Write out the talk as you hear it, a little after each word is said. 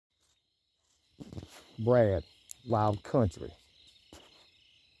Brad, Wild Country.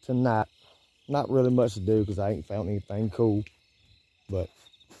 Tonight, not really much to do because I ain't found anything cool. But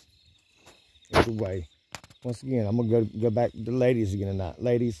either way, once again, I'm gonna go back to the ladies again tonight.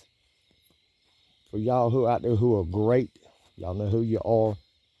 Ladies, for y'all who out there who are great, y'all know who you are.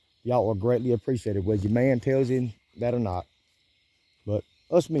 Y'all are greatly appreciated, whether your man tells you that or not. But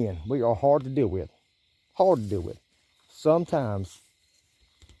us men, we are hard to deal with. Hard to deal with. Sometimes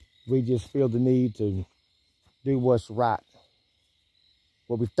we just feel the need to do what's right,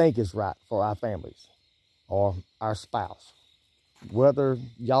 what we think is right for our families or our spouse. Whether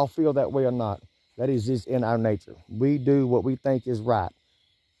y'all feel that way or not, that is just in our nature. We do what we think is right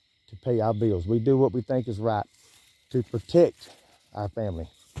to pay our bills. We do what we think is right to protect our family.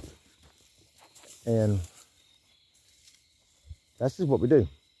 And that's just what we do.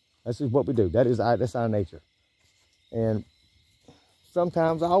 That's just what we do. That's our nature. And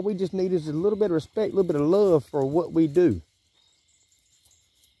sometimes all we just need is a little bit of respect, a little bit of love for what we do.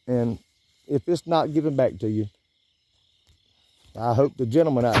 And if it's not given back to you, I hope the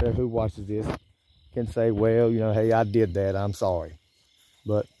gentleman out there who watches this can say, well, you know, hey, I did that, I'm sorry.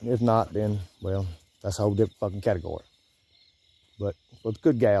 But if not, then, well, that's a whole different fucking category. But for the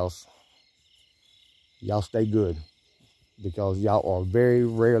good gals, y'all stay good, because y'all are very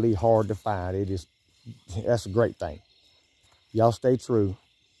rarely hard to find. That's a great thing. Y'all stay true.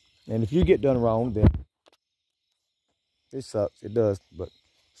 And if you get done wrong, then it sucks. It does. But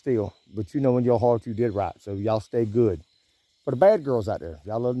still, but you know in your heart you did right. So y'all stay good. For the bad girls out there,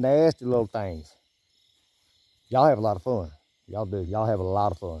 y'all little nasty little things, y'all have a lot of fun. Y'all do. Y'all have a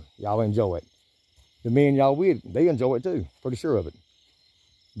lot of fun. Y'all enjoy it. The men y'all with, they enjoy it too. Pretty sure of it.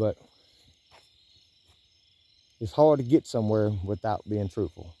 But it's hard to get somewhere without being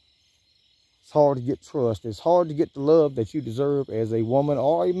truthful. It's hard to get trust. It's hard to get the love that you deserve as a woman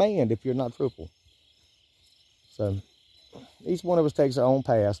or a man if you're not truthful. So each one of us takes our own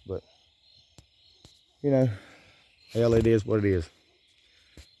path, but you know, hell, it is what it is.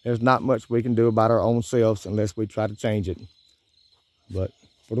 There's not much we can do about our own selves unless we try to change it. But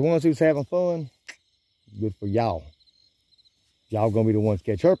for the ones who's having fun, good for y'all. Y'all gonna be the ones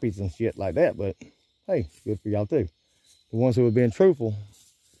to catch herpes and shit like that, but hey, good for y'all too. The ones who have been truthful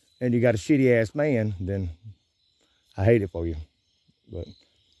and you got a shitty ass man, then I hate it for you.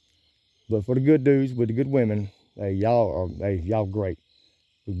 But for the good dudes with the good women, hey, y'all great.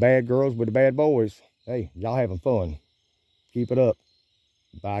 The bad girls with the bad boys, hey, y'all having fun. Keep it up.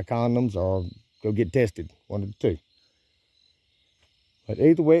 Buy condoms or go get tested, one of the two. But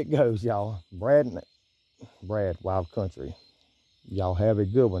either way it goes, y'all, Brad, Wild Country, y'all have a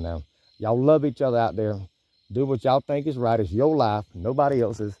good one now. Y'all love each other out there. Do what y'all think is right. It's your life, nobody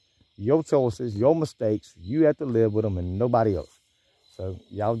else's. Your choices, your mistakes. You have to live with them and nobody else. So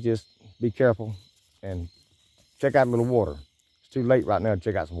y'all just be careful and check out a little water. It's too late right now to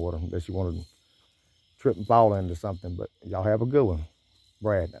check out some water unless you want to trip and fall into something. But y'all have a good one.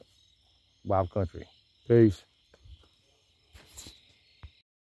 Brad, Wild Country. Peace.